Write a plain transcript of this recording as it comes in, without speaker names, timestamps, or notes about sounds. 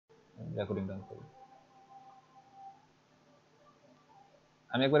Recording run করি।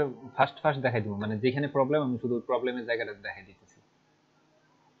 আমি একবার ফার্স্ট দেখাই দিব, মানে যেখানে প্রবলেম আমি শুধু প্রবলেমের জায়গাটা দেখাই দিতেছি।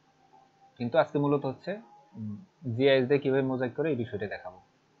 কিন্তু আজকে মূলত হচ্ছে জিআইএস দিয়ে কিভাবে মোজাইক করে এই বিষয়টা দেখাবো।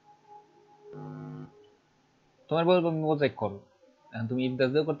 তোমার বলবো মোজাইক করো, এখন তুমি ইফদাস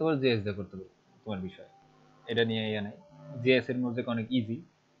দিয়েও করতে পারো, জিআইএস দিয়ে করতে পারো, তোমার বিষয়। এটা নিয়ে ইয়া নাই। জিআইএস এর মোজাইক অনেক ইজি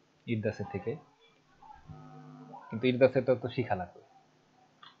ইফদাসের থেকে, কিন্তু ইফদাসের তো শিখা লাগবে।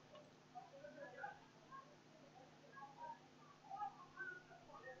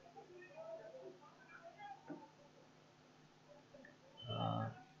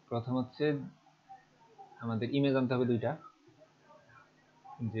 প্রথম হচ্ছে আমাদের ইমেজ আনতে হবে দুইটা,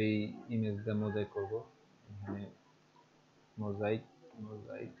 যেই ইমেজ দিয়ে মোজাইক করব। এখানে মোজাইক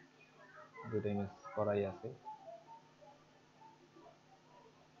দুটো ইমেজ করাই আছে।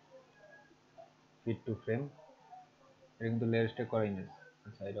 ফিট টু ফ্রেম, এটা কিন্তু লেয়ার স্ট্যাক করা ইমেজ।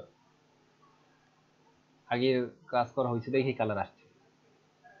 আচ্ছা, এটা আগে কাজ করা হয়েছে দেখি কালার আসছে,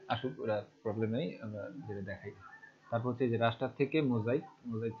 আসুক, ওটা প্রবলেম নেই, আমরা যেটা দেখাই। তারপর হচ্ছে যে রাস্টার থেকে মোজাইক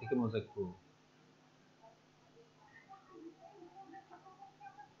থেকে মোজাইক প্রো,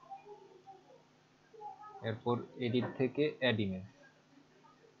 এরপর এডিট থেকে অ্যাড ইমেজ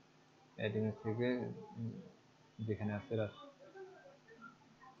থেকে যেখানে আছে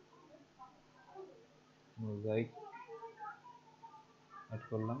মোজাইক অ্যাড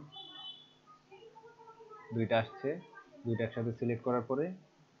করলাম, দুইটা আসছে, দুইটা একসাথে সিলেক্ট করার পরে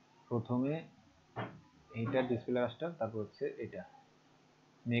প্রথমে এইটা ডিসপ্লে রাস্টার, তারপর হচ্ছে এটা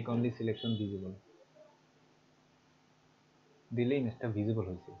মেক অনলি সিলেকশন ভিজিবল দিলে ইমেজটা ভিজিবল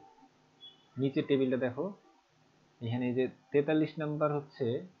হয়েছে। নিচে টেবিলটা দেখো, এখানে এই যে 43 নাম্বার হচ্ছে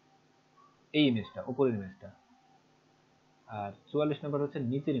এই ইমেজটা, উপরের ইমেজটা, আর 44 নাম্বার হচ্ছে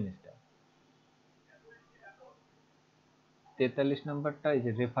নিচের ইমেজটা। 43 নাম্বারটা এই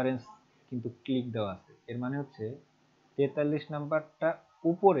যে রেফারেন্স কিন্তু ক্লিক দেওয়া আছে, এর মানে হচ্ছে 43 নাম্বারটা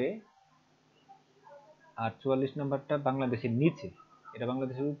উপরে আর 44 নাম্বারটা বাংলাদেশের নিচে। এটা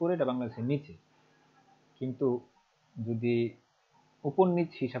বাংলাদেশের উপরে, এটা বাংলাদেশের নিচে। কিন্তু যদি উপর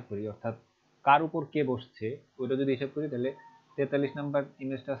নিচ হিসাব করি, অর্থাৎ কার উপর কে বসছে ওইটা যদি হিসাব করি, তাহলে 43 নাম্বার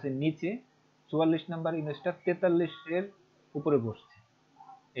ইমেজটা আছে নিচে, 44 নাম্বার ইমেজটা 43 এর উপরে বসছে।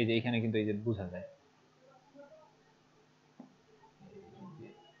 এই যে এখানে কিন্তু এই যে বোঝা যায়,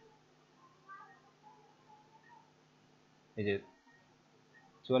 এই যে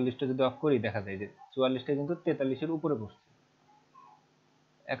 44টা যদি অফ করি দেখা যায় যে 44টা কিন্তু 43 এর উপরে বসছে।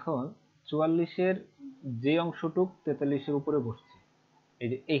 এখন 44 এর যে অংশটুক 43 এর উপরে বসছে, এই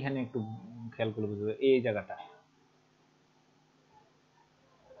যে এইখানে একটু খেয়াল করে বুঝবে, এই জায়গাটা,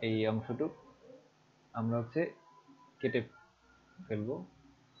 এই অংশটুক আমরা হচ্ছে কেটে ফেলবো।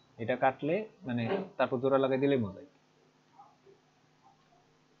 এটা কাটলে মানে তারপর জোড়া লাগাই দিলে মোজাইক।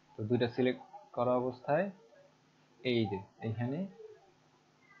 তো দুইটা সিলেক্ট করা অবস্থায় এই যে এইখানে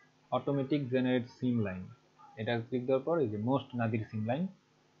অটোমেটিক জেনারেট সিম লাইন, এটা ক্লিক দেওয়ার পর এই যে মোস্ট নাদির সিম লাইন,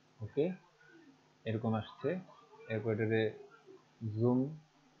 ওকে, এরকম আসছে। এরপর এটাতে জুম,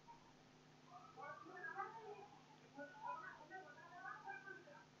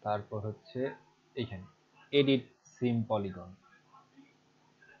 তারপর হচ্ছে এইখানে এডিট সিম পলিগন।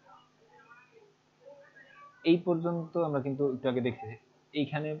 এই পর্যন্ত আমরা কিন্তু একটু আগে দেখছি,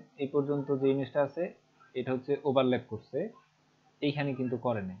 এইখানে এই পর্যন্ত যে ইমেজটা আছে এটা হচ্ছে ওভারল্যাপ করছে, এইখানে কিন্তু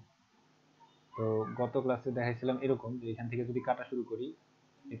করে নাই। তো গত ক্লাসে দেখাইছিলাম এরকম যে এখান থেকে যদি কাটা শুরু করি,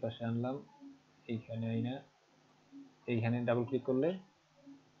 এই পাশে আনলাম, এইখানে আইনা এইখানে ডাবল ক্লিক করলে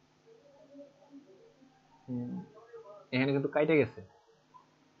এখানে কিন্তু কাইটা গেছে,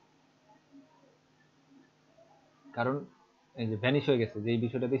 কারণ এই যে ভ্যানিশ হয়ে গেছে, যে এই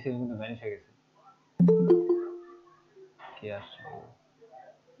বিষয়টা দিয়েছে কিন্তু ভ্যানিশ হয়ে গেছে। কি আসলে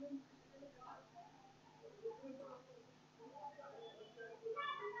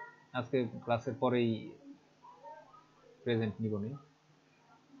আজকে ক্লাসের পরেই প্রেজেন্ট নিব নি,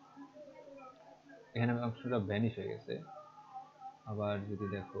 এখানে অংশটা ভ্যানিশ হয়ে গেছে। আবার যদি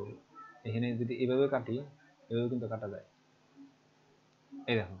দেখো এখানে যদি এভাবে কাটি, এভাবে কিন্তু কাটা যায়।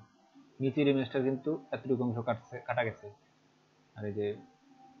 এই দেখো নিচের ইমেজটা কিন্তু এতটুকু অংশ কাটা গেছে, আর এই যে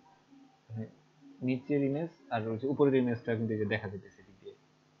নিচের ইমেজ আর উপরের ইমেজটা কিন্তু এই যে দেখা যেতেছে দিক দিয়ে।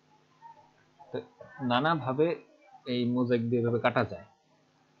 তো নানাভাবে এই মোজাইক দিয়ে এভাবে কাটা যায়,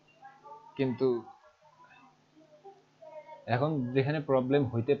 কিন্তু এখন যেখানে প্রবলেম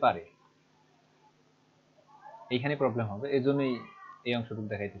হইতে পারে এইখানে প্রবলেম হবে, এই জন্যই এই অংশটুকু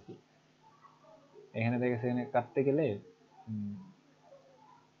দেখাইতেছি। এখানে দেখেছে, এখানে কাটতে গেলে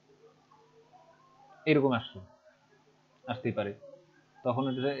এরকম আসতেই পারে, তখন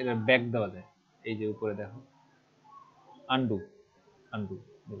এটা ব্যাক দেওয়া যায়। এই যে উপরে দেখো আন্ডু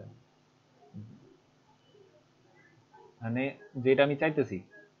দিলাম, মানে যেটা আমি চাইতেছি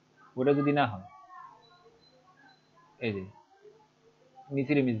ওটা যদি না হয়, এই যে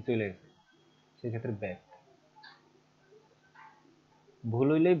নিচের ইমেজ চলে গেছে, সেক্ষেত্রে ব্যাক, ভুল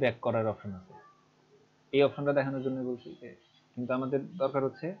হইলেই ব্যাক করার অপশন আছে। এই অপশনটা দেখানোর জন্য বলছি। কিন্তু আমাদের দরকার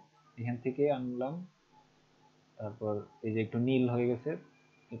হচ্ছে এখান থেকে আনলাম, তারপর এই যে একটু নীল হয়ে গেছে,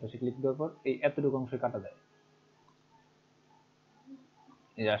 এই পাশে ক্লিক দেওয়ার পর এই এতটুকু অংশ কাটা যায়,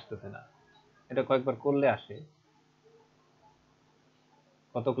 এই যে আসতেছে না। এটা কয়েকবার করলে আসে,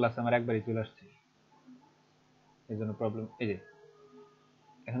 কত ক্লাসে আমার একবারই চলে আসছে, এই জন্য প্রবলেম। এই যে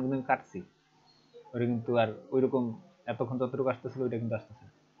এখন কিন্তু আমি কাটছি, ওটা কিন্তু আর ওইরকম এতক্ষণ যতটুকু আসতেছিল ওইটা কিন্তু আসতেছে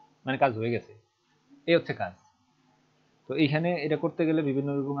না, মানে কাজ হয়ে গেছে। এই হচ্ছে কাজ। তো এইখানে এটা করতে গেলে বিভিন্ন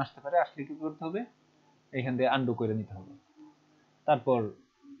রকম আসতে পারে, আসলে কি করতে হবে, এইখান দিয়ে আন্ডু করে নিতে হবে, তারপর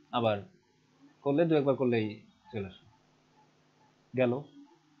আবার করলে দু একবার করলেই চলে আসবে, গেল।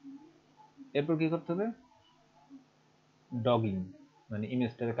 এরপর কি করতে হবে, ডগিং, মানে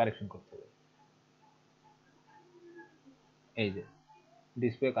ইমেজটাকে কারেকশন করতে হবে। এই যে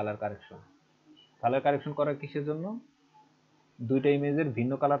display colour correction, colour correction করা কিসের জন্য, দুইটা ইমেজের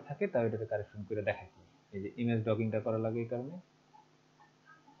ভিন্ন কালার থাকে তাই ওটাকে কারেকশন করে দেখাইতে হবে। এই যে ইমেজ ডগিংটা করা লাগে, এই কারণে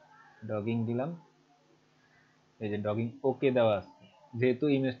ডগিং দিলাম। এই যে ডগিং ওকে দেওয়া আছে, যেহেতু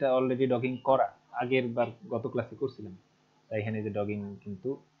ইমেজটা অলরেডি ডগিং করা, আগের বার গত ক্লাসে করছিলাম, তাই এখানে যে ডগিং কিন্তু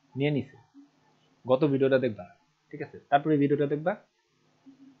নিয়ে নিছে। গত ভিডিওটা দেখবা, ঠিক আছে, তারপরে ভিডিওটা দেখবা,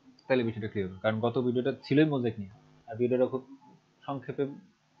 তাহলে বিষয়টা ক্লিয়ার হবে। কারণ গত ভিডিওটা ছিলই মোজাইক নিয়ে, আর ভিডিওটা খুব সংক্ষেপে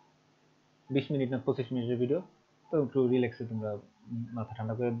 20 মিনিট না 25 মিনিটের ভিডিও, তো একটু রিল্যাক্সে তোমরা মাথা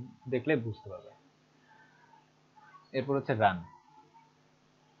ঠান্ডা করে দেখলে বুঝতে পারবে। এরপর হচ্ছে রান।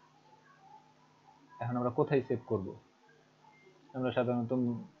 এখন আমরা কোথায় সেভ করব, আমরা সাধারণত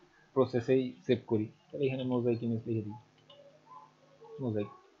প্রসেসেই সেভ করি, তাহলে এখানে মোজাইক ইমেজ লিখে দিই, মোজাইক।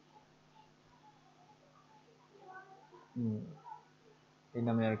 এই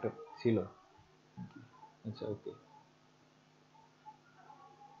নামে আরেকটা ছিল, আচ্ছা ওকে।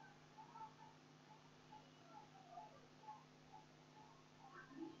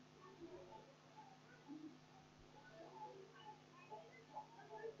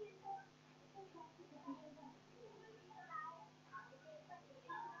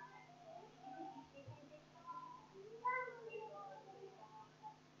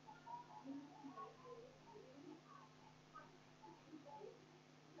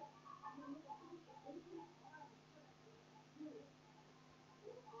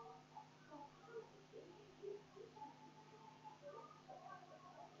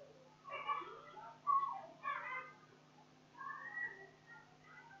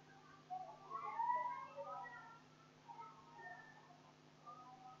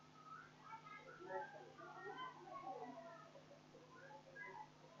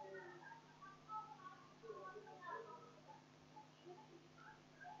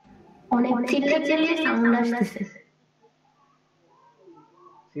 অনেক চিল্লাচিল্লি সাউন্ড আসতেছে।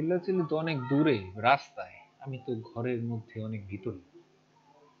 চিল্লাচিল্লি তো অনেক দূরে রাস্তায়, আমি তো ঘরের মধ্যে অনেক ভিতরে।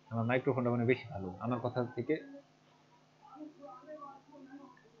 আমার মাইক্রোফোনটা মানে বেশি ভালো, আমার কথা থেকে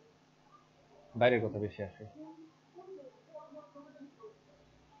বাইরের কথা বেশি আসে।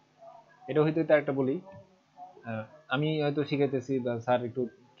 এটা হয়তো একটা বলি, আমি হয়তো শিখাইতেছি বা স্যার একটু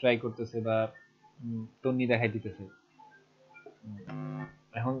ট্রাই করতেছে বা তন্নি দেখাই দিতেছে।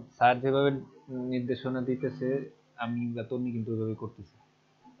 এখন স্যার যেভাবে নির্দেশনা দিতেছে, আমি বা তন্নি কিন্তু ওইভাবে করতেছি।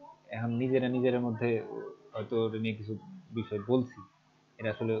 এখন নিজেরা নিজের মধ্যে হয়তো ওটা নিয়ে কিছু বিষয় বলছি, এটা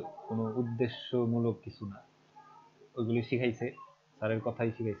আসলে কোনো উদ্দেশ্যমূলক কিছু না, ওইগুলি শিখাইছে, স্যারের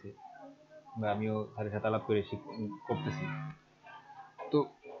কথাই শিখাইছে, বা আমিও স্যারের সাথে আলাপ করে করতেছি। তো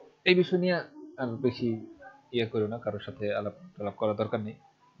এই বিষয় নিয়ে আর বেশি ইয়ে করো না, কারোর সাথে আলাপ আলাপ করার দরকার নেই,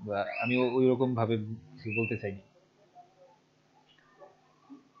 বা আমিও ওই রকম ভাবে কিছু বলতে চাইনি।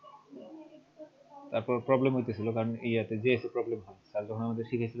 তারপর প্রবলেম হইতেছিল, কারণ ইয়াতে জেএসএ প্রবলেম হয়, স্যার যখন আমাদের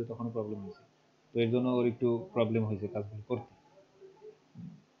শিখাইছিল তখনও প্রবলেম হয়েছে, তো এর জন্য ওর একটু প্রবলেম হয়েছে কাজগুলো করতে,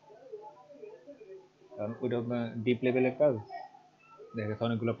 কারণ ওইটা ডিপ লেভেলের কাজ, দেখা গেছে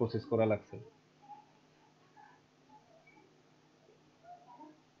অনেকগুলো প্রসেস করা লাগছে।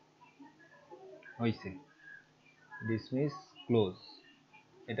 হয়েছে, ডিসমিস ক্লোজ,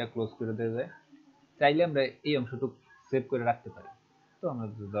 এটা ক্লোজ করে দেওয়া যায়। চাইলে আমরা এই অংশটুকু সেভ করে রাখতে পারি, তো আমরা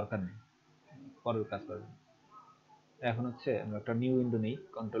দরকার নেই পরের কাজ করার জন্য। এখন হচ্ছে আমরা একটা নিউ উইন্ডো নেই,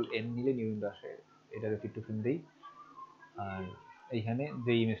 কন্ট্রোল এন নিলে নিউ উইন্ডো আসে, এটার ফিট টু ফ্রেম দেই। আর এইখানে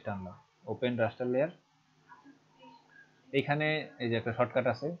যে ইমেজটা আনলাম, ওপেন রাস্টার লেয়ার, এইখানে এই যে একটা শর্টকাট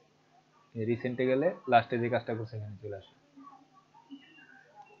আছে, রিসেন্টে গেলে লাস্টে যে কাজটা করছে এখানে চলে আসে,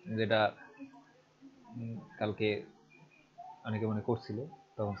 যেটা কালকে অনেকে মনে করছিল,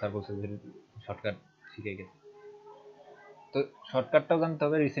 তখন স্যার বলছে যে শর্টকাট শিখে গেছে। তো শর্টকাটটাও জানতে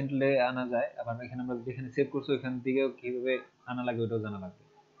হবে, রিসেন্টলি আনা যায়, আবার এখানে আমরা যেখানে সেভ করছি ওইখান থেকেও কিভাবে আনা লাগবে ওটাও জানা লাগবে।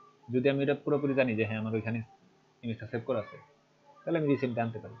 যদি আমি এটা পুরোপুরি জানি যে হ্যাঁ আমার ওইখানে ইমেজটা সেভ করা আছে, তাহলে আমি রিসেন্টলি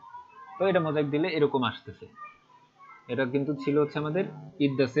আনতে পারি। তো এটা মোজাইক দিলে এরকম আসতেছে। এটা কিন্তু ছিল হচ্ছে আমাদের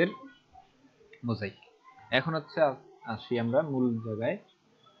ইদ্দাসের মোজাইক। এখন হচ্ছে আসি আমরা মূল জায়গায়।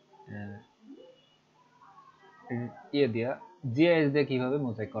 ইয়ে দিয়া জিআইএস দিয়ে কিভাবে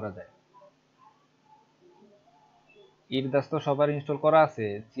মোজাইক করা যায়। ইরদাস তো সবার ইনস্টল করা আছে,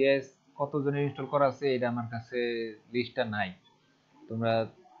 জিআইএস কতজনের ইনস্টল করা আছে এটা আমার কাছে লিস্টটা নাই। তোমরা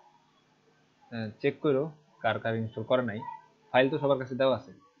চেক করো কার কার ইনস্টল করা নাই। ফাইল তো সবার কাছে দেওয়া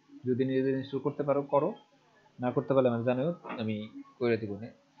আছে, যদি নিজেদের ইনস্টল করতে পারো করো, না করতে পারলে আমার জানাও, আমি করে দিব।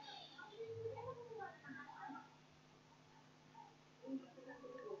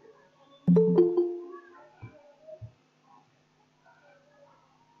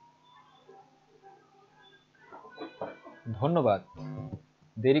 ধন্যবাদ,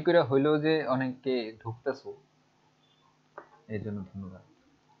 দেরি করে হইলেও যে অনেকে ঢুকতেছো এই জন্য ধন্যবাদ।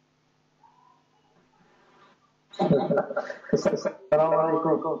 আসসালামু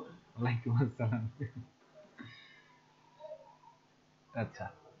আলাইকুম। ওয়ালাইকুম আসসালাম। আচ্ছা,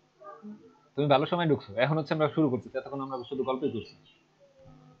 তুমি ভালো সময় ঢুকছো। এখন হচ্ছে আমরা শুরু করতেছি, এতক্ষণ আমরা শুধু গল্পই করছি।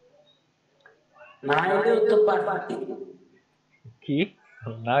 না হইলেও তো পারতি। কি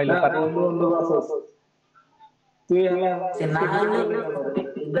না হইলে পারি? বন্ধু বন্ধু আছিস তুই আমার সে না হইলেও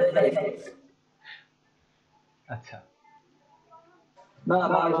আচ্ছা, না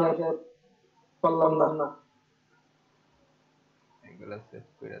না পারলাম না। এগুলা সেভ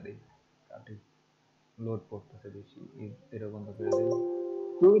করে দেই, কাটি লোড করতেছে বেশি, এটা বন্ধ করে দেই।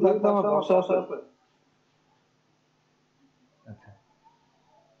 তুই থাকতে আমার সমস্যা আছে। আচ্ছা,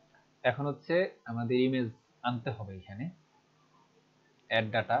 এখন হচ্ছে আমাদের ইমেজ আনতে হবে এখানে। অ্যাড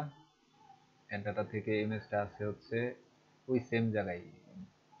ডাটা, অ্যাড ডাটা থেকে ইমেজটা আছে হচ্ছে ওই সেম জায়গায়।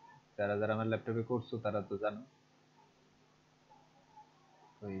 যারা যারা আমার ল্যাপটপে করছো তারা তো জানো,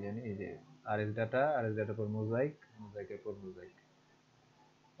 ওই জানি এই যে আরএস ডাটা, আরএস ডাটার পর মোজাইক, মোজাইকের পর মোজাইক।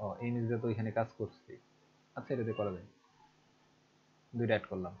 ও এই ইমেজটা তো এখানে কাজ করছি। আচ্ছা, এটাতে করা যায়, দুইটা অ্যাড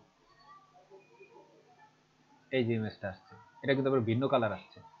করলাম। এই যে ইমেজটা আসছে, এটা কিন্তু আবার ভিন্ন কালার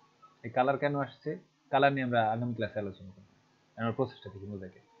আসছে। এই কালার কেন আসছে, কালার নিয়ে আমরা আগামী ক্লাসে আলোচনা করব। আমরা প্রসেসটা দেখি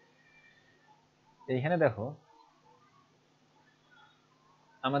মোজাইকে। এইখানে দেখো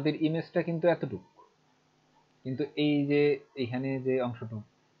আমাদের ইমেজটা কিন্তু এতটুকু, কিন্তু এই যে এখানে যে অংশটুকু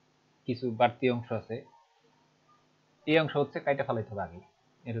কিছু বাড়তি অংশ আছে, এই অংশ হচ্ছে কাইটা ফেলাইতে হবে আগে।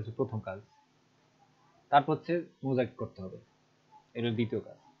 এটা হচ্ছে প্রথম কাজ। তারপর হচ্ছে মোজাইক করতে হবে, এটা দ্বিতীয়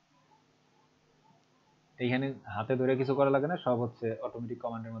কাজ। এইখানে হাতে ধরে কিছু করা লাগে না, সব হচ্ছে অটোমেটিক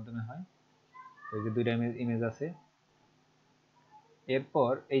কমান্ডের মাধ্যমে হয়। তো এই যে দুইটা ইমেজ আছে।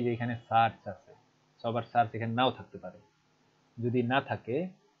 এরপর এই যে এখানে সার্চ আছে, সবার সার্চ এখানে নাও থাকতে পারে। যদি না থাকে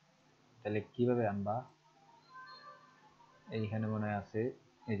তাহলে কিভাবে আনবা? এইখানে মনে আছে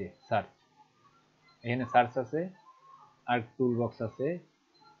এই যে সার্চ, এখানে সার্চ আছে, আর টুল বক্স আছে,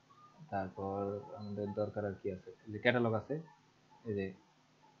 তারপর আমাদের দরকার আর কি আছে, এই যে ক্যাটালগ আছে, এই যে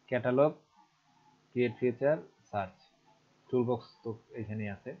catalogue, create feature, search, tool box তো এখানেই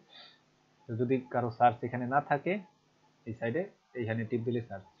আছে। তো যদি কারো সার্চ এখানে না থাকে, এই সাইডে এইখানে টিপ দিলে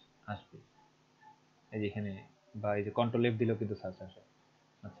সার্চ আসবে, এই যে এখানে, বা এই যে কন্ট্রোল এফ দিলেও কিন্তু সার্চ আসে।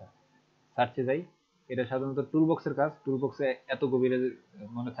 আচ্ছা, সার্চে যাই। এটা সাধারণত টুল বক্সের কাজ, টুল বক্সে এত গভীরে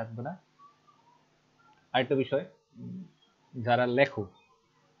মনে থাকবে না। আরেকটা বিষয়, যারা লেখো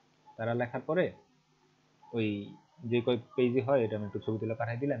তারা লেখার পরে ওই যে কয় পেজে হয় এটা আমি একটু ছবি তুলে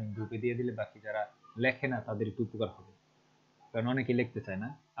পাঠিয়ে দিলে, আমি গ্রুপে দিয়ে দিলে বাকি যারা লেখে না তাদের একটু উপকার হবে। কারণ অনেকে লিখতে চায় না,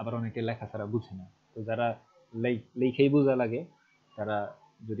 আবার অনেকে লেখা ছাড়া বুঝে না। তো যারা লেখেই বোঝা লাগে তারা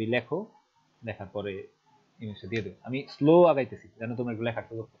যদি লেখো, লেখার পরে ইমেজটা দিয়ে দেবে। আমি স্লো আগাইতেছি যেন তোমরা একটু লেখার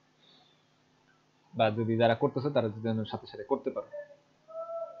সুযোগ পাও, বা যদি যারা করতেছো তারা যেন সাথে সাথে করতে পারো।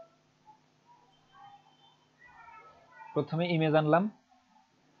 প্রথমে ইমেজ আনলাম,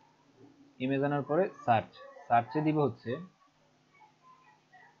 ইমেজ আনার পরে সার্চ, সার্চে দিব হচ্ছে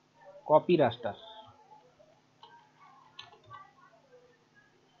কপি রাস্টার।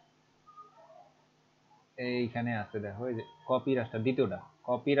 এইখানে আছে দেখো, এই যে কপি রাস্টার, দ্বিতীয়টা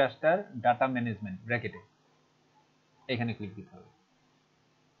কপি রাস্টার ডাটা ম্যানেজমেন্ট ব্র্যাকেটে, এখানে ক্লিক দিতে হবে।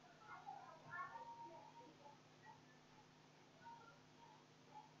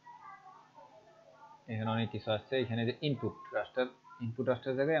 এখানে অনেক কিছু আসছে, এখানে যে ইনপুট রাস্টার, ইনপুট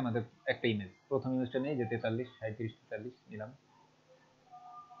রাস্টার জায়গায় আমাদের একটা ইমেজ, প্রথম ইমেজটা নেই যে 43 37 43 নিলাম।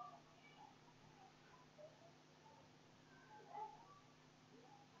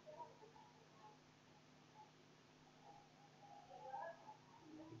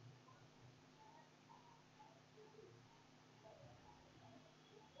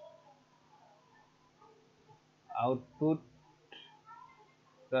 আউটপুট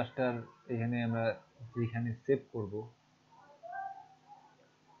রাস্টার এখানে আমরা যেখানে সেভ করব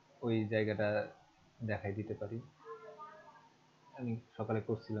ওই জায়গাটা দেখাই দিতে পারি। আমি সকালে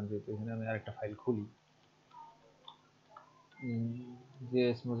করছিলাম, যেহেতু এখানে আমি আরেকটা ফাইল খুলি, যে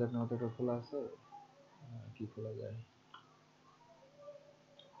মোজাক নামে একটা খোলা আছে, কি খোলা যায়,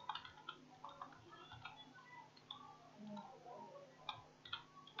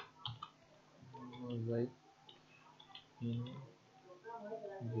 মোজাইক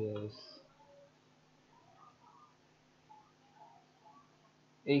জেএস।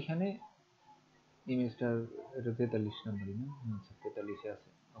 এইখানে ইমেজটার এটা 43 নম্বরই না? আচ্ছা 43 আছে,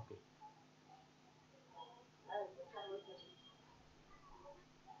 ওকে।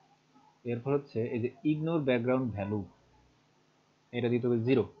 এরপর হচ্ছে এই যে ইগনোর ব্যাকগ্রাউন্ড ভ্যালু, এটা দিতে হবে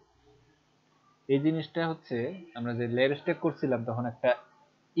 0। এই জিনিসটা হচ্ছে আমরা যে লেয়ার স্ট্যাক করছিলাম তখন একটা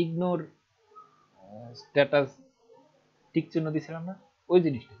ইগনোর স্ট্যাটাস টিক চিহ্ন দিছিলাম না, ওই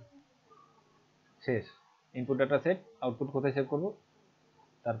জিনিসটা শেষ। ইনপুট ডাটা সেট, আউটপুট কোথায় সেভ করব,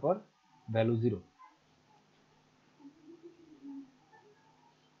 তারপর ভ্যালু 0,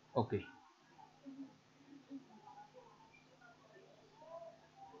 ওকে।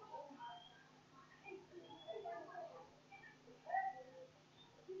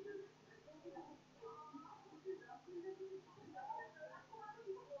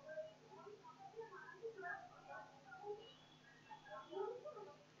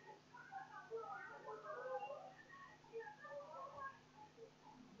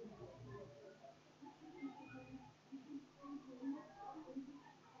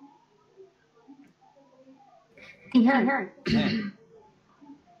 তিহান, হ্যাঁ,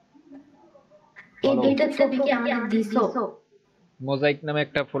 এই বলো। দুইটা ছবি কি আমাদের দিছো? মোজাইক নামে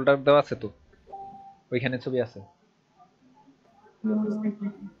একটা ফোল্ডার দেওয়া আছে তো, ওইখানে ছবি আছে।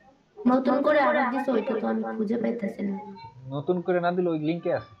 নতুন করে আবার দিছো, ওইটা তো আমি খুঁজে পাইতেছি না। নতুন করে না দিলে ওই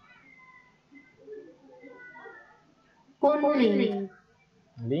লিংকে আছে। কোন লিংক?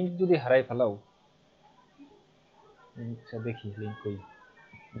 লিংক যদি হারাই ফেলাও, আচ্ছা দেখি লিংক কই,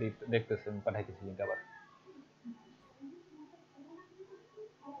 দেখতেছি আমি, পাঠাইতেছি লিংক আবার।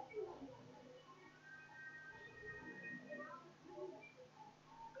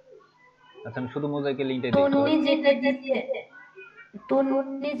 আচ্ছা আমি শুধু মোজাইকের লিংকটাই দেখি। তন্নি যেটা দিছে,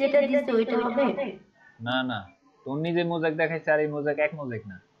 তন্নি যেটা দিছে ওইটা হবে? না না, তন্নি যে মোজাইক দেখাইছে আর এই মোজাইক এক মোজাইক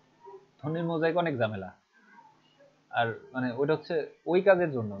না। তন্নির মোজাইক অনেক ঝামেলা, আর মানে ওইটা হচ্ছে ওই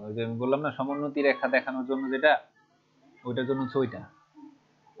কাজের জন্য, ওই যে আমি বললাম না সমোন্নতি রেখা দেখানোর জন্য, যেটা ওইটার জন্য হচ্ছে ওইটা,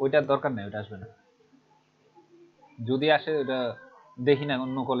 ওইটার দরকার নাই, ওইটা আসবে না। যদি আসে ওইটা দেখি না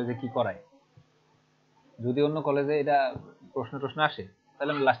অন্য কলেজে কি করায়। যদি অন্য কলেজে এটা প্রশ্ন টশ্ন আসে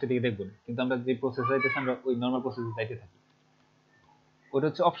তাহলে আমরা লাস্টের দিকে দেখবো না, কিন্তু আমরা যে প্রসেস যাইতেছি আমরা ওই নর্মাল প্রসেসে যাইতে থাকি। ওটা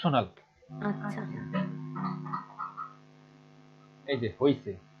হচ্ছে অপশনাল। আচ্ছা, এই যে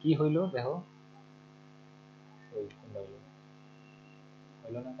হইছে, কি হইলো দেখো, ওই কোনটা হইলো,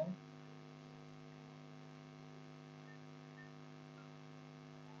 হইলো না কেন?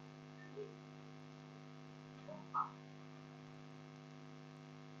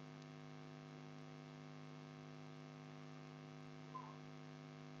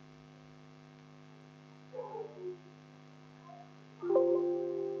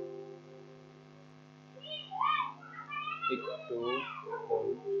 একটু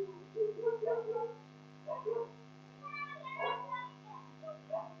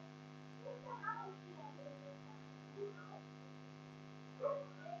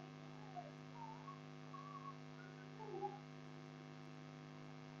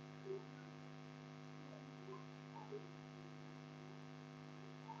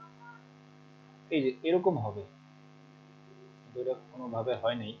এই যে এরকম হবে, এটা কোনো ভাবে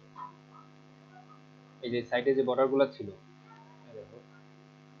হয় নাই। এই যে সাইডে যে বর্ডার গুলো ছিল, এই দেখো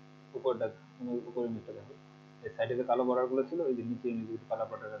উপরটা, তুমি উপরে নিচে দেখো, এই সাইডে যে কালো বর্ডার গুলো ছিল, এই যে নিচে নিচে কালো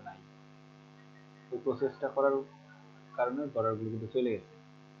বর্ডারটা নাই। ওই প্রসেসটা করার কারণে বর্ডার গুলো কিন্তু চলে গেছে।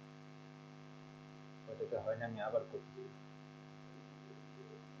 ওটাতে হয় না, আমি আবার করতেছি।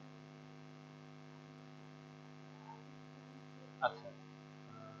 আচ্ছা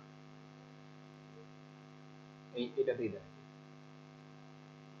এই এটাতেই দেখ,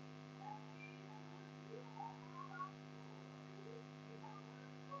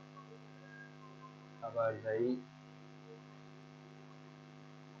 আবার যাই,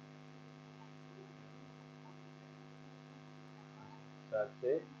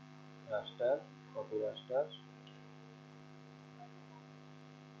 সার্চে রাস্টার, কপি রাস্টার,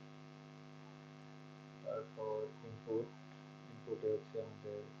 তারপর ইনপুট, ইনপুটে হচ্ছে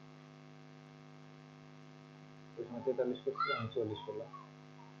আমাদের ওই সময় 43 করছিলাম, আমি 40 করলাম।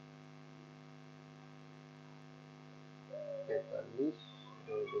 43,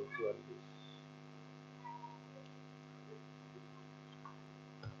 এটা হলো 44।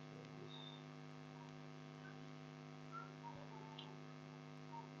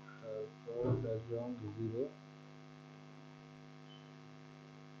 তারপর ব্যাকগ্রাউন্ড 0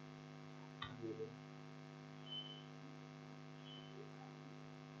 0।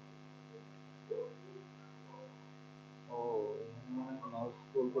 ও এখানে মানে মাউস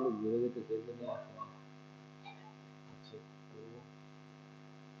স্ক্রল করলে ঘুরে যেতেছে, এর জন্য আসে না। আচ্ছা,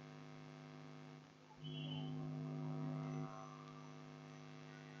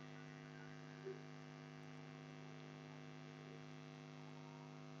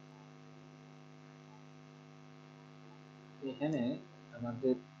 তো এখানে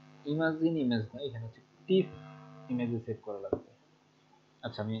আমাদের ইমাজিন ইমেজ না, এখানে হচ্ছে টিপ ইমেজে সেট করা লাগবে।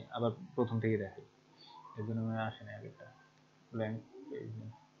 আচ্ছা, আমি আবার প্রথম থেকে দেখাই, এর জন্য মনে আসে না আগেরটা। ব্ল্যাঙ্ক পেজ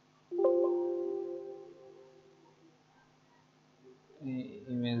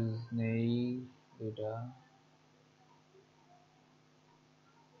ইমেজ নেই দুটা।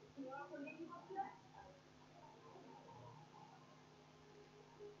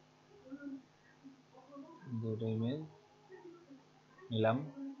 দুটো ইমেজ নিলাম,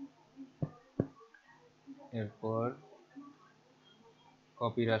 এরপর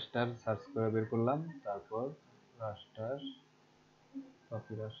কপি রাস্টার সার্চ করে বের করলাম, তারপর রাস্টার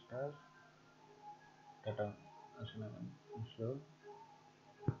কপি রাস্টার ডাটা আসলে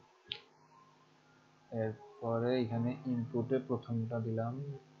এরপরে এখানে ইনপুটে প্রথমটা দিলাম,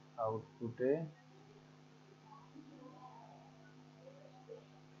 আউটপুটে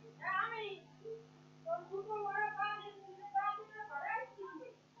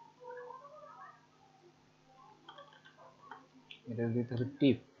এটা দিতে হবে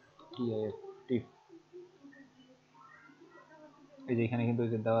টিপ, টিআইএফ টিপ। এই যে এখানে কিন্তু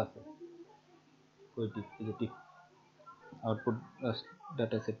দেওয়া আছে কই টিপ, এই যে টিপ আউটপুট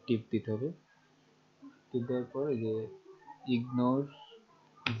ডাটা সেট টিপ দিতে হবে। টিপ দেওয়ার পর এই যে ইগনোর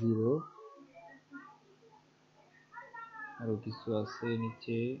 0, আরো কিছু আছে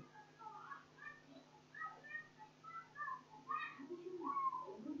নিচে।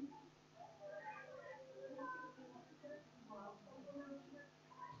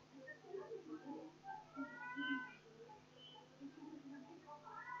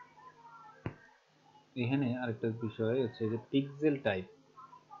 এখানে আরেকটা বিষয় হচ্ছে যে পিক্সেল টাইপ,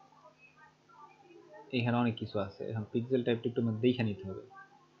 এখানে অনেক কিছু আছে। এখন পিক্সেল টাইপটা একটু দেখে নিতে হবে।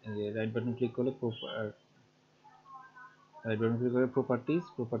 এই যে রাইট বাটন ক্লিক করলে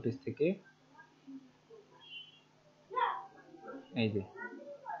প্রপার্টিজ থেকে এই যে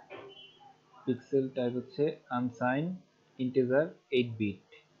পিক্সেল টাইপ হচ্ছে unsigned integer 8 bit.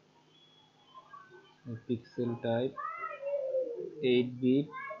 Pixel type 8 bit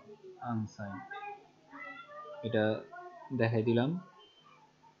unsigned, এটা দেখাই দিলাম।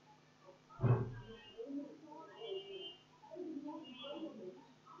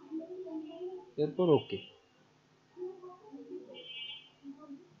 এরপর ওকে।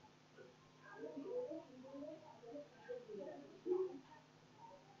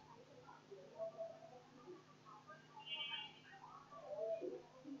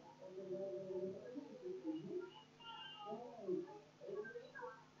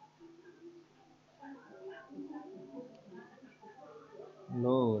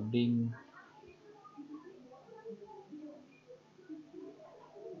 লোডিং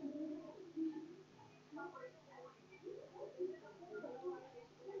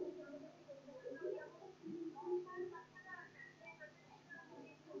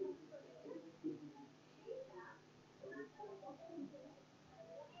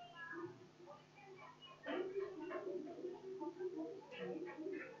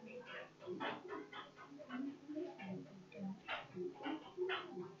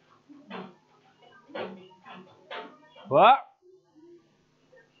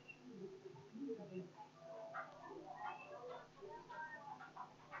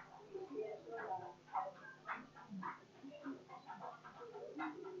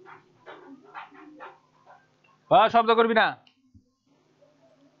শব্দ করবি না।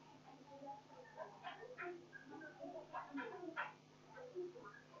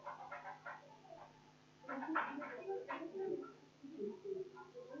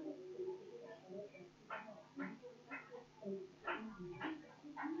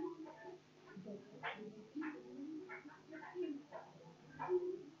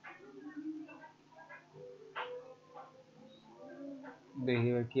 দেখি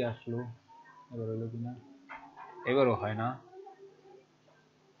এবার কি আসলো, এবার হলো কিনা। এবারও হয় না।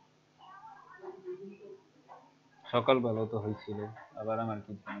 সকালবেলা তো হয়েছিল, আবার আমার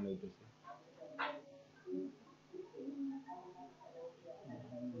কি ঝামেলা হইতেছে।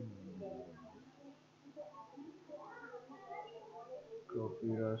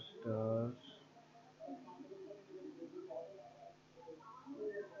 raster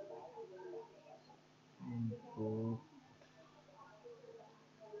input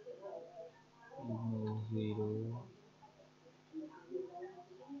zero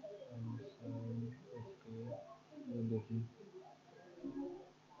দেখি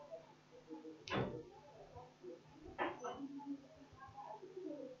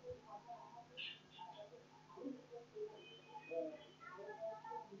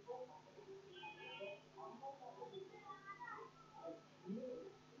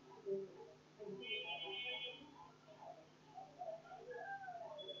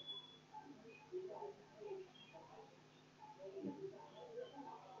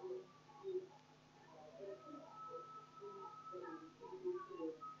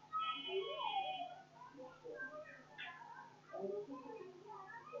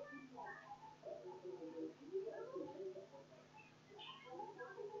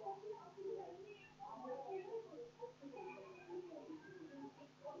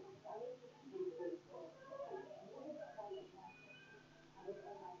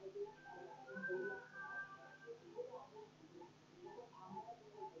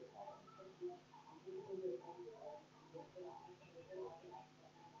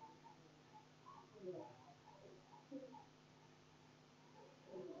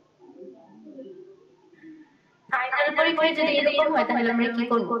ফাইনাল পরীক্ষায় যদি এরকম হয় তাহলে আমরা কি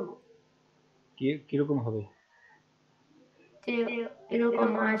করব? কিরকম হবে? যে এরকম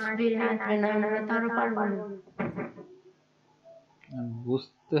আসবে না আমরা তারও পারবো না।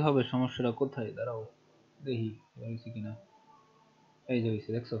 বুঝতে হবে সমস্যাটা কোথায়। দাঁড়াও দেখি হয়েছে কিনা। এই যে হয়েছে,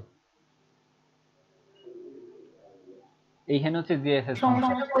 দেখছো? এইখানে হচ্ছে জিএস এর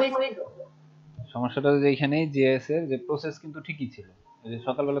সমস্যাটা যে এইখানে জিএস এর যে প্রসেস কিন্তু ঠিকই ছিল।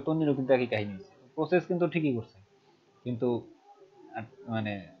 সকালবেলা তন্নিরও কিন্তু একই কাহিনী হয়েছে, প্রসেস কিন্তু ঠিকই করছে, কিন্তু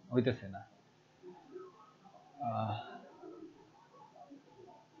মানে হইতেছে না।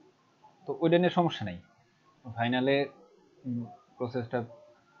 তো ওইটা নিয়ে সমস্যা নাই, ফাইনালে প্রসেসটা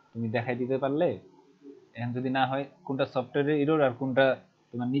তুমি দেখাই দিতে পারলে। এখন যদি না হয় কোনটা সফটওয়্যারের ইরোর আর কোনটা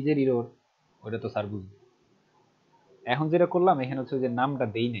তোমার নিজের ইরোর, ওটা তো স্যার বুঝবে। এখন যেটা করলাম এখানে হচ্ছে যে নামটা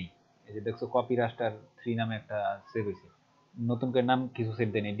দেই নাই, এই যে দেখছো কপি রাস্টার 3 নামে একটা সেভ হয়েছে, নতুন করে নাম কিছু সেভ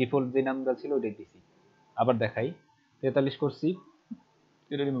দেই নাই, ডিফল্ট যে নামটা ছিল ওটাই দিছি। আবার দেখাই 43 করছি,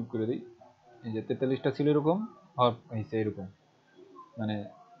 এটা রিমুভ করে দিই। এই যে 43টা ছিল এরকম, হয়েছে এরকম, মানে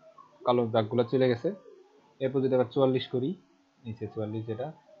কালো দাগগুলো চলে গেছে। এরপর যদি আবার 44 করি, নিচে 44 যেটা,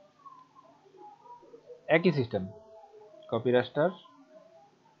 একই সিস্টেম, কপি রাস্টার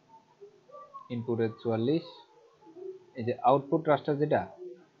ইনপুটে 44, এই যে আউটপুট রাস্টার যেটা,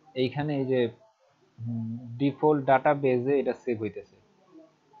 এইখানে এই যে ডিফল্ট ডাটা বেজে এটা সেভ হইতেছে।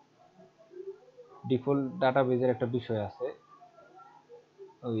 ডিফল্ট ডাটা বেজের একটা বিষয় আছে,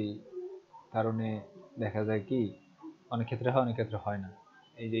 ওই কারণে দেখা যায় কি অনেক ক্ষেত্রে হয় অনেক ক্ষেত্রে হয় না।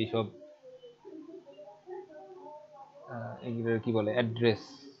 এই যে এইসব এগুলো কি বলে অ্যাড্রেস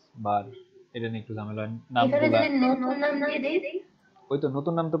বার, এটা নিয়ে একটু ঝামেলা। নামগুলা নতুন নাম দিয়ে দেই, ওই তো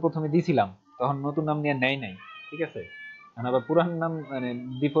নতুন নাম তো প্রথমে দিছিলাম, তখন নতুন নাম নিয়ে নেয় নাই, ঠিক আছে। এখন আবার পুরান নাম মানে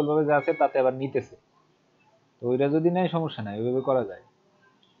ডিফল্ট ভাবে যা আছে তাতে আবার নিতেছে, তো ওইটা যদি নেয় সমস্যা নাই, ওইভাবে করা যায়।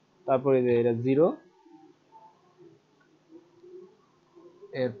 তারপরে যে এটা 0,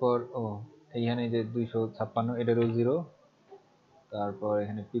 এরপর এইখানে যে 256 এটারও 0। তারপর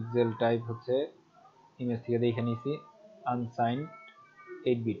এখানে পিক্সেল টাইপ হচ্ছে ইমেজ থেকে দেখে নিয়েছি, আনসাইন্ড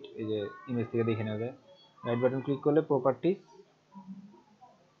 8 বিট, এই যে ইমেজ থেকে দেখে নেওয়া যায়। রাইট বাটন ক্লিক করলে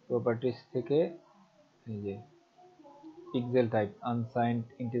প্রপার্টিস থেকে এই যে pixel type unsigned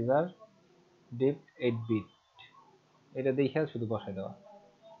integer deep 8 bit, এটা দেখে শুধু বসায় দেওয়া।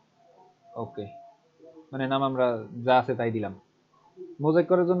 ওকে, মানে নাম আমরা যা আছে তাই দিলাম। মোজাইক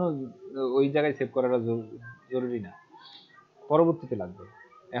করার জন্য ওই জায়গায় সেভ করাটা জরুরি না, পরবর্তীতে লাগবে।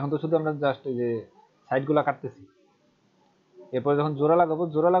 এখন তো শুধু আমরা জাস্ট এই যে সাইডগুলো কাটতেছি, এরপর যখন জোড়া লাগাবো,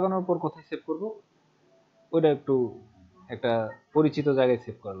 জোড়া লাগানোর পর কোথায় সেভ করব ওইটা একটু একটা পরিচিত জায়গায়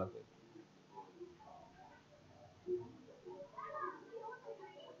সেভ করা লাগবে।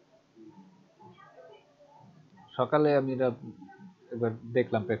 সকালে আমি এটা একবার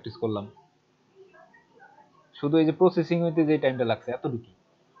দেখলাম, প্র্যাকটিস করলাম, শুধু এই যে প্রসেসিং হইতে যে টাইমটা লাগছে এতটুকু,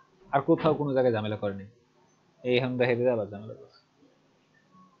 আর কোথাও কোনো জায়গায় ঝামেলা করেনি। এই এখন দেখে দিতে আবার ঝামেলা করছে।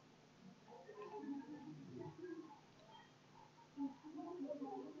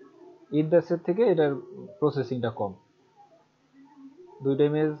 ইডাসের থেকে এটার প্রসেসিংটা কম। দুইটা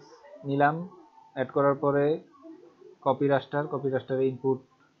ইমেজ নিলাম, অ্যাড করার পরে কপি রাস্টারে ইনপুট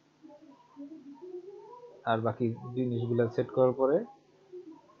আর বাকি জিনিসগুলো সেট করার পরে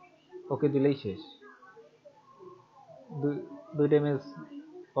ওকে দিলেই শেষ। দুইটা ইমেজ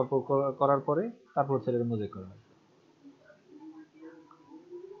পরপর করার পরে তারপর হচ্ছে এটা মোজাইক করা হয়।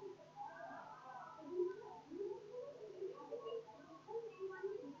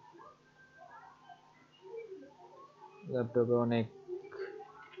 ল্যাপটপে অনেক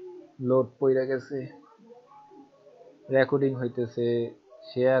লোড পড়ে গেছে, রেকর্ডিং হইতেছে,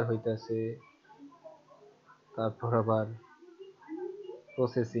 শেয়ার হইতেছে, তারপর আবার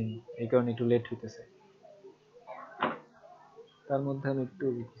প্রসেসিং, এই কারণে একটু লেট হইতেছে। তার মধ্যে আমি একটু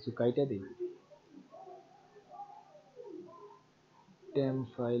কিছু কাইটা দিই। টেম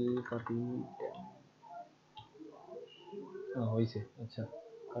ফাইল কপি হয়েছে। আচ্ছা,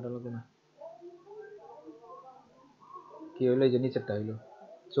 কাটা লাগবে না। কি হলো? এই যে নিচেরটা হইলো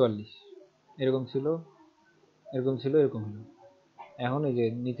 44, এরকম ছিল, এরকম ছিল, এরকম হলো। এখন এই যে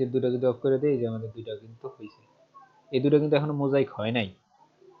নিচের দুটো যদি অফ করে দেই, যে আমাদের দুইটা কিন্তু হয়েছে। এই দুটো কিন্তু এখনো মোজাইক হয় নাই।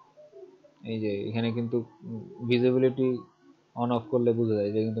 এই যে এখানে কিন্তু ভিজিবিলিটি অন অফ করলে বোঝা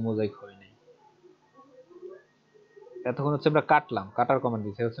যায় যে কিন্তু মোজাইক হয় নাই। এতক্ষণ হচ্ছে আমরা কাটলাম, কাটার কমান্ড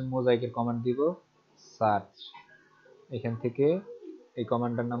দিচ্ছি, হচ্ছে মোজাইকের কমান্ড দিব সার্চ। এখান থেকে এই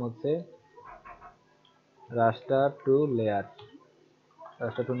কমান্ডটার নাম হচ্ছে রাস্টার টু লেয়ার,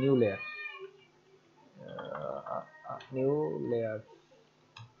 রাস্টার two new layer, new layer.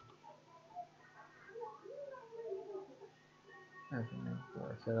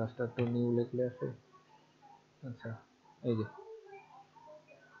 আচ্ছা, রাস্টার টু নিউ লিখলে আছে। আচ্ছা, এই যে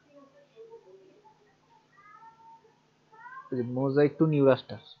মোজাইক টু নিউ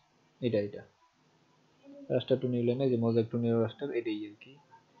রাস্টার, এটা রাস্টার টু নিউ লেয়ার, এই যে মোজাইক টু নিউ রাস্টার, এটাই আর কি।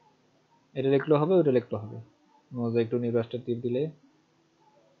 এটা লিখলেও হবে, ওটা লিখলেও হবে। মোজাইক টু নিউ রাস্টার টিপ দিলে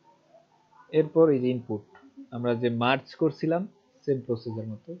এরপর এই যে ইনপুট আমরা যে মার্জ করছিলাম সেম প্রসেসের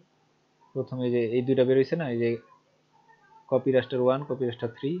মতো, প্রথমে যে এই দুইটা বের হইছে না, এই যে কপি রাস্টার 1 কপি রাস্টার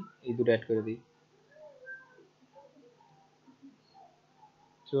 3, এই দুটো অ্যাড করে দিই।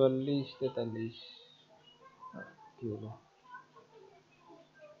 44 43 কি হলো,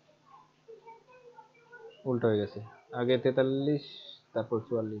 উল্টো হয়ে গেছে। আগে 43, তারপর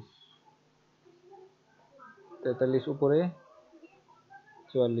 44, 43 উপরে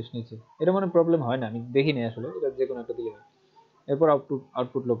 44 নিচে। এটা মানে প্রবলেম হয় না, আমি দেখিনি আসলে, এটা যে কোনো একটা দিলে হয়। এরপর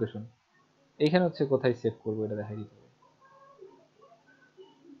আউটপুট লোকেশন, এইখানে হচ্ছে কোথায় সেভ করবো এটা দেখাই দিতে হবে।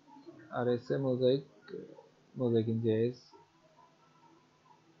 আর এসে মোজাইক, মোজাইক ইন জেএস,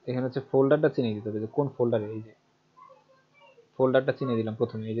 এখানে হচ্ছে ফোল্ডারটা চিনিয়ে দিতে হবে যে কোন ফোল্ডারে। এই যে ফোল্ডারটা চিনিয়ে দিলাম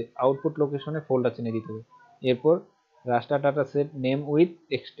প্রথমে, এই যে আউটপুট লোকেশনে ফোল্ডার চিনিয়ে দিতে হবে। এরপর রাস্টার data set name with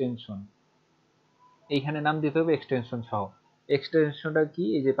extension, এইখানে নাম দিতে হবে এক্সটেনশন সহ। এক্সটেনশনটা কি,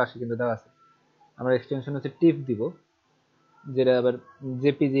 এই যে পাশে কিন্তু দেওয়া আছে। আমরা এক্সটেনশন হচ্ছে টিপ দিব, যেটা আবার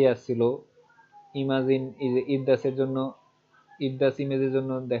জেপিজি আসছিল, ইমাজিন, এই যে ইফদাসের জন্য, ইফদাস ইমেজের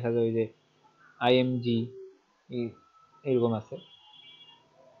জন্য দেখা যায় যে আইএমজি এরকম আছে।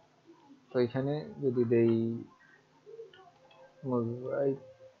 তো এখানে যদি দেই মোজাইক,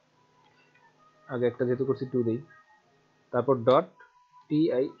 আগে একটা যেহেতু করছি 2 দেই, তারপর ডট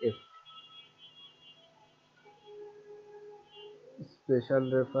টিআইএফ, স্পেশাল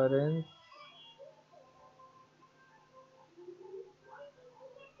রেফারেন্স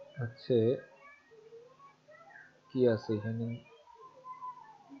হচ্ছে কি আছে এখানে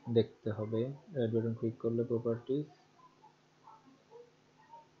দেখতে হবে। রাইট বাটন ক্লিক করলে প্রপার্টিজ,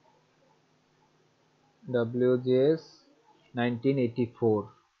 WJS 1984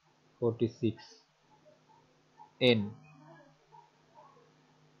 46 N,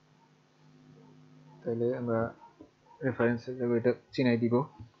 তাহলে আমরা রেফারেন্সের জায়গায় এটা চিনাই দিব।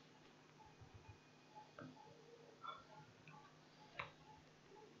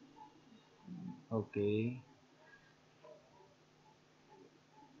 ওকে,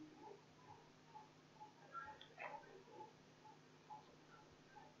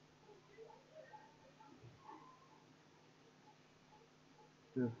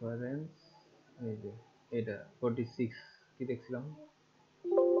 রেফারেন্স, এই যে এটা 46 কি দেখছিলাম,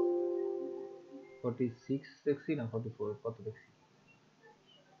 46 দেখছি না 44, কত দেখছি,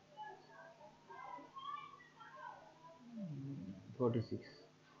 46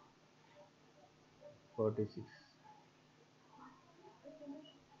 46।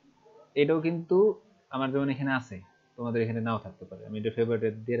 এটাও কিন্তু আমার যেমন এখানে আছে, তোমাদের এখানে নাও থাকতে পারে, আমি এটা ফেভারিটে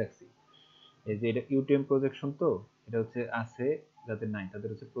দিয়ে রাখছি। এই যে এটা ইউটিএম প্রজেকশন, তো এটা হচ্ছে আছে, যাদের নাই তাদের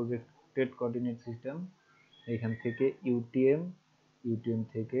হচ্ছে প্রজেক্টেড কোঅর্ডিনেট সিস্টেম। এখান থেকে ইউটিএম, ইউটিএম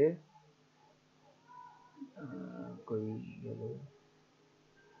থেকে কই গেল,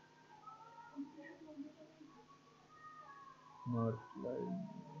 নর্থ লাইন,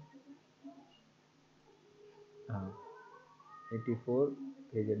 হ্যাঁ 84,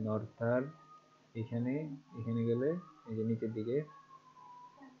 এই যে নর্থার, এখানে, এখানে গেলে এই যে নিচের দিকে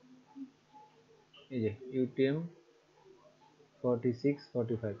এই যে UTM 46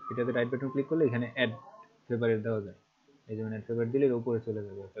 45 এটাতে রাইট বাটন ক্লিক করলে এখানে অ্যাড ফেভারিট দেওয়া যায়। এই যেমন অ্যাড ফেভারিট দিলে এর উপরে চলে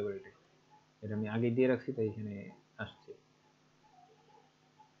যাবে ফেভারিটে। এটা আমি আগে দিয়ে রাখছি তাই এখানে আসছে।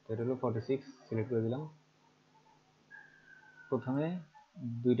 তো এটা হলো 46 সিলেক্ট করে দিলাম। প্রথমে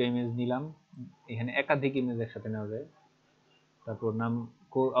দুইটা ইমেজ নিলাম, এখানে একাধিক ইমেজ একসাথে নেওয়া যায়। তারপর নাম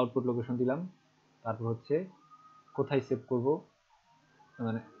আউটপুট লোকেশন দিলাম, তারপর হচ্ছে কোথায় সেভ করব,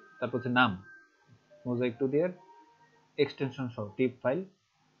 মানে তারপর হচ্ছে নাম মোজাইক 2 দিয়ে এক্সটেনশন সহ টিপ ফাইল,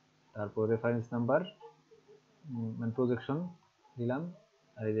 তারপর রেফারেন্স নাম্বার মানে প্রজেকশন দিলাম,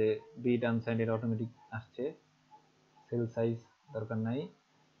 আর এই যে বিট আনসাইন্ড এটা অটোমেটিক আসছে, সেল সাইজ দরকার নাই,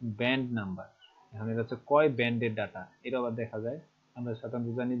 ব্যান্ড নাম্বার এখন এটা হচ্ছে কয় ব্যান্ডের ডাটা এটা আবার দেখা যায়। আমরা সাধারণত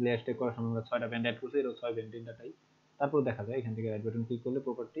জানি লেয়ার স্টেক করার সময় আমরা 6টা ব্যান্ড অ্যাড করছি, এটা 6 ব্যান্ডের ডাটাই। তারপর দেখা যায় এখান থেকে রাইট বাটন ক্লিক করলে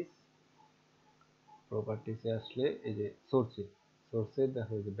প্রপার্টিসে আসলে এই যে সোর্সে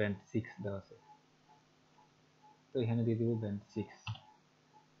দেখো এই যে ব্যান্ড 6 দেওয়া আছে, তো এখানে দিয়ে দিব ব্যান্ড 6।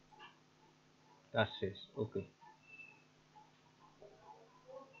 কাজ শেষ, ওকে।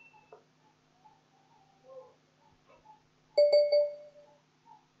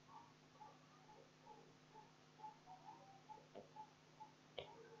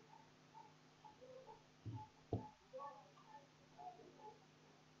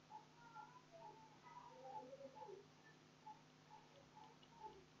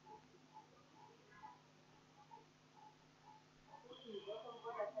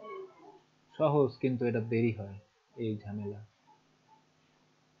 সহজ কিন্তু এটা দেরি হয়, এই ঝামেলা।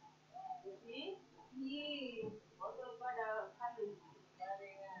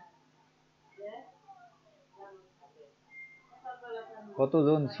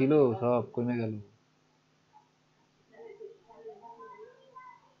 কতজন ছিল সব কমে গেল।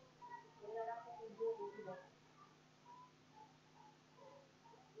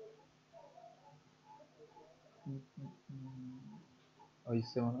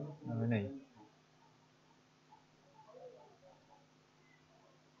 হইছে মনে হয় নাই।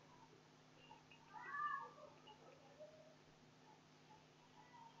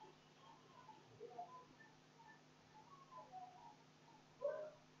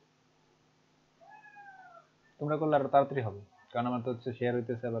 তোমরা করলে আরো তাড়াতাড়ি হবে, কারণ আমার তো হচ্ছে শেয়ার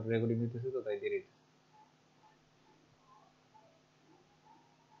হইতেছে আবার রেকর্ডিং হইতেছে, তো তাই দেরি হইতেছে।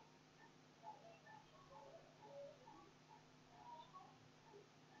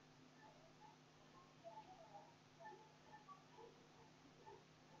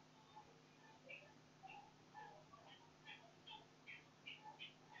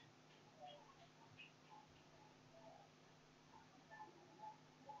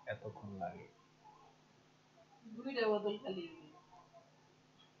 এতক্ষণ লাগে।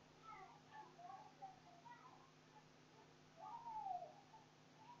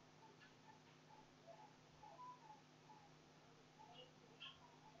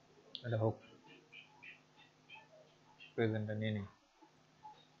 এটা হোক, প্রেজেন্টটা নিয়ে নিই।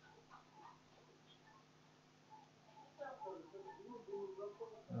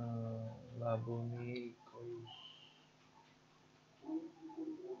 লাবণী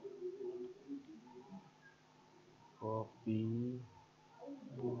কপি,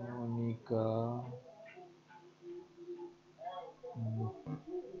 মনিকা,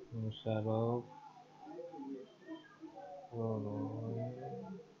 মুশারফ,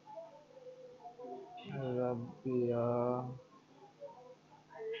 রাবিয়া,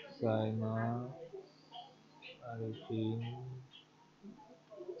 সাইমা, আরিফিন,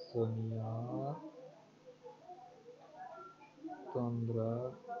 সোনিয়া, তন্দ্রা,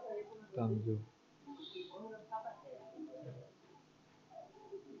 তানজু।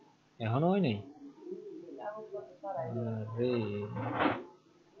 এখনো হয় নাই রে।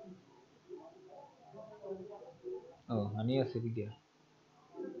 ও হানি আছে কি দিয়া,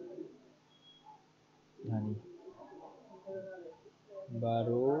 হানি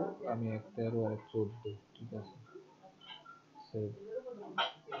 12, আমি 1 13 আর 14, ঠিক আছে সেভ।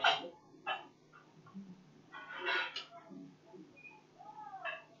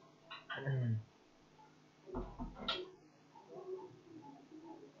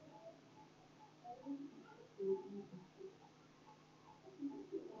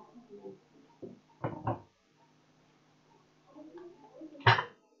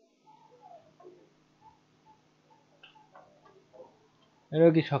 এটা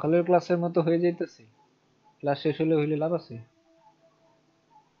কি সকালের ক্লাসের মতো হয়ে যাইতেছে? ক্লাস শেষ হইলে লাভ আছে?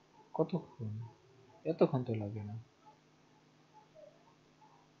 কতক্ষণ? এতক্ষণ তো লাগে না।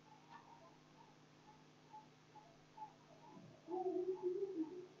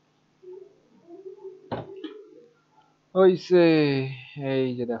 হইছে, এই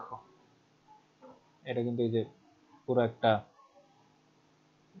যে দেখো এটা কিন্তু এই যে পুরো একটা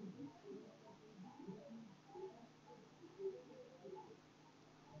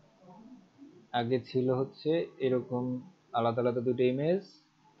আগে ছিল হচ্ছে এরকম আলাদা আলাদা দুটো ইমেজ,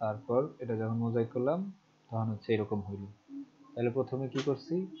 তারপর এটা যখন মোজাইক করলাম তখন হচ্ছে এরকম হইল। তাহলে প্রথমে কি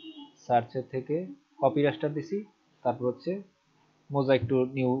করছি, সার্চের থেকে কপি রাস্টার দিছি, তারপর হচ্ছে মোজাইক টু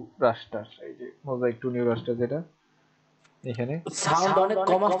নিউ রাস্টার। এই যে মোজাইক টু নিউ রাস্টার, যেটা এখানে সাউন্ড অনেক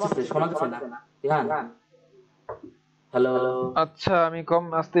কম আসতেছে, শোনা যাচ্ছে না। ধ্যান, হ্যালো। আচ্ছা আমি কম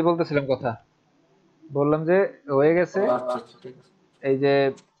আসতে বলতেছিলাম কথা, বললাম যে হয়ে গেছে। আচ্ছা আচ্ছা, ঠিক আছে। এই যে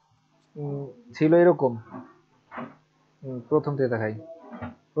ছিল এরকম, প্রথম থেকে দেখাই।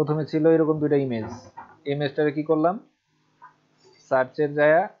 প্রথমে ছিল এরকম দুইটা ইমেজ, ইমেজটারে কি করলাম, সার্চের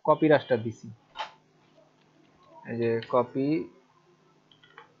জায়গা কপি রাস্টার দিছি। এই যে কপি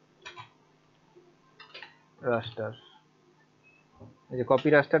রাস্টার, এই যে কপি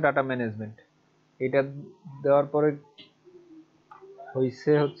রাস্টার ডাটা ম্যানেজমেন্ট, এটা দেওয়ার পরে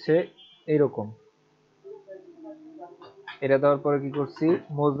হইছে হচ্ছে এইরকম। এটা দেওয়ার পরে কি করছি,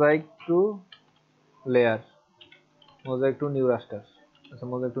 mosaic two layer, mosaic two new রাস্টার। আচ্ছা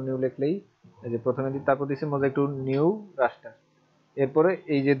মোজাইক টু নিউ লিখলেই এই যে প্রথমে দিই, তারপর দিছি মোজাইক টু নিউ রাস্টার। এরপরে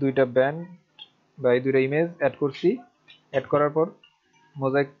এই যে দুইটা ব্যান্ড বা এই দুইটা ইমেজ অ্যাড করছি, অ্যাড করার পর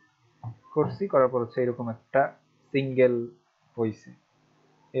মোজাইক করছি, করার পর হচ্ছে এরকম একটা সিঙ্গেল হইছে।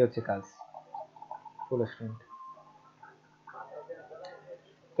 এই হচ্ছে কাজ, ফুল স্ক্রিন।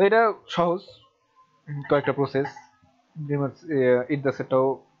 তো এটা সহজ, কয়েকটা প্রসেস। ইটদাসেটাও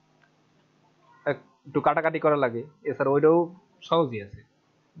একটু কাটাকাটি করা লাগে, এছাড়া ওইটাও সহজই আছে,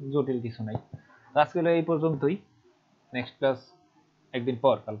 জটিল কিছু নাই। আজকে এই পর্যন্তই। নেক্সট ক্লাস একদিন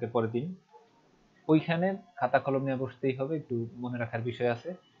পর, কালকের পরের দিন, ওইখানে খাতা কলম নিয়ে বসতেই হবে। একটু মনে রাখার বিষয় আছে,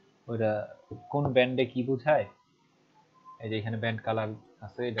 ওইটা কোন ব্যান্ডে কি বোঝায়। এই যে এখানে ব্যান্ড কালার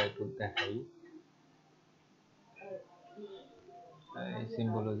আছে, এটা একটু দেখাই। এই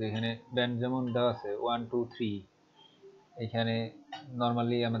সিম্বল যে এখানে ব্যান্ড যেমন দেওয়া আছে 1 2 3, এখানে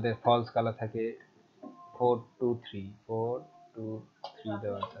নরমালি আমাদের ফলস কালার থাকে 4 2 3 4 2 3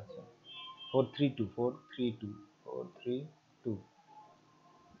 দেওয়া আছে। আচ্ছা 4 3 2 4 3 2 4 3 2,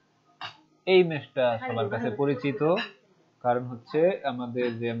 এই মেশটা সবার কাছে পরিচিত, কারণ হচ্ছে আমাদের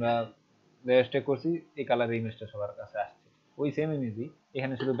যে আমরা লেয়ারটা করছি এই কালার ইমেজটা সবার কাছে আসছে, ওই সেম ইমেজই।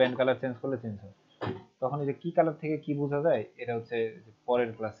 এখানে শুধু ব্যান্ড কালার চেঞ্জ করলে চেঞ্জ হয়। তখন এই যে কি কালার থেকে কি বোঝা যায়, এটা হচ্ছে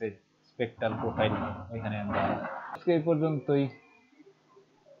পরের ক্লাসে স্পেকট্রাল প্রোফাইল, ওইখানে আমরা আজকে এই পর্যন্তই।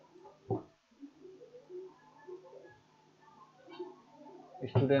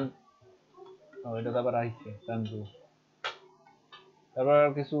 স্টুডেন্ট এটা তো আবার আইছে তানজু। তারপর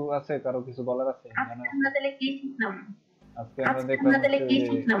আর কিছু আছে, কারো কিছু বলার আছে? আমরা তাহলে কি শিখলাম? আজকে আমরা দেখলাম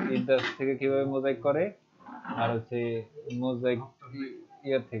ইন্টারেস্ট থেকে কিভাবে মোজাইক করে, আর হচ্ছে মোজাইক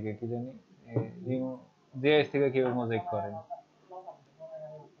ইয়ার থেকে কি জানি জেএস থেকে কিভাবে মোজাইক করে।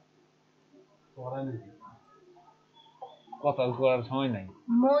 কথা করার সময় নাই।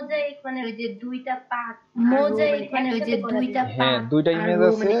 মোজাইক মানে ওই যে দুইটা পার্ট, মোজাইক মানে ওই যে দুইটা পার্ট, হ্যাঁ দুইটা ইমেজ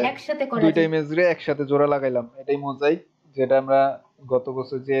আছে, একসাথে করা, দুইটা ইমেজ রে একসাথে জোড়া লাগাইলাম, এটাই মোজাইক। যেটা আমরা গত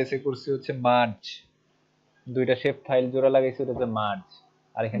বছর জেএস এ করছি হচ্ছে মার্জ, দুইটা শেপ ফাইল জোড়া লাগাইছি, ওটা হচ্ছে মার্জ।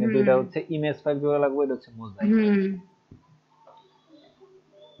 আর এখানে দুইটা হচ্ছে ইমেজ ফাইল জোড়া লাগবে, এটা হচ্ছে মোজাইক।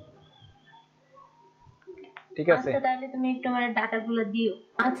 ঠিক আছে, আচ্ছা তাহলে তুমি একটু আমার ডাটাগুলো দিও।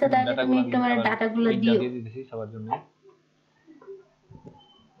 আচ্ছা তাহলে তুমি একটু আমার ডাটাগুলো দিও। দিয়ে দিতেছি সবার জন্য।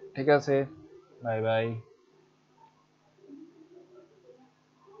 ঠিক আছে, বাই বাই।